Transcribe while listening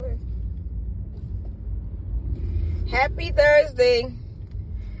Happy Thursday.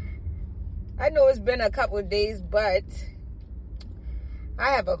 I know it's been a couple of days, but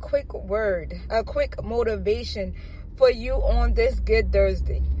I have a quick word, a quick motivation for you on this good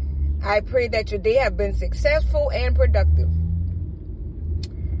Thursday. I pray that your day have been successful and productive.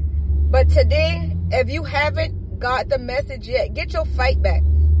 But today, if you haven't got the message yet, get your fight back.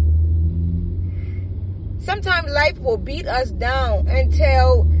 Sometimes life will beat us down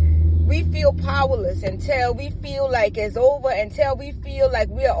until we feel powerless, until we feel like it's over, until we feel like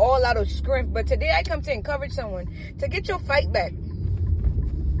we are all out of strength. But today I come to encourage someone to get your fight back.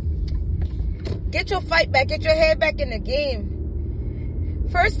 Get your fight back. Get your head back in the game.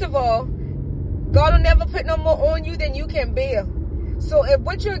 First of all, God will never put no more on you than you can bear. So if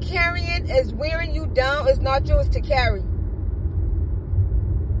what you're carrying is wearing you down, it's not yours to carry.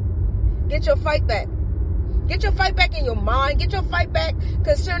 Get your fight back. Get your fight back in your mind. Get your fight back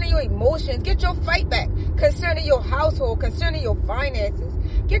concerning your emotions. Get your fight back concerning your household, concerning your finances.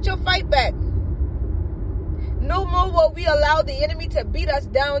 Get your fight back. No more will we allow the enemy to beat us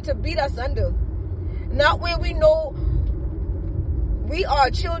down, to beat us under. Not when we know we are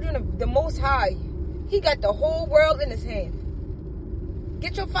children of the Most High. He got the whole world in his hand.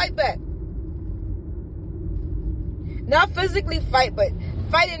 Get your fight back. Not physically fight, but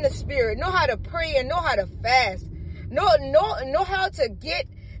fight in the spirit. Know how to pray and know how to fast. Know how to get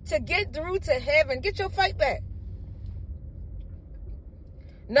through to heaven. Get your fight back.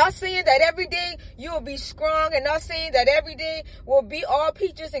 Not saying that every day you will be strong, and not saying that every day will be all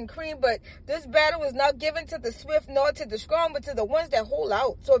peaches and cream, but this battle is not given to the swift nor to the strong, but to the ones that hold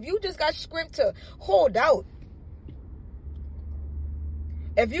out. So if you just got strength to hold out,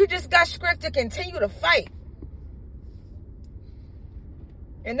 if you just got strength to continue to fight,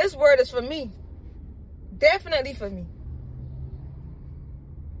 and this word is for me. Definitely for me.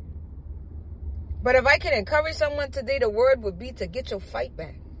 But if I can encourage someone today, the word would be to get your fight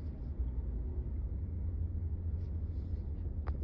back.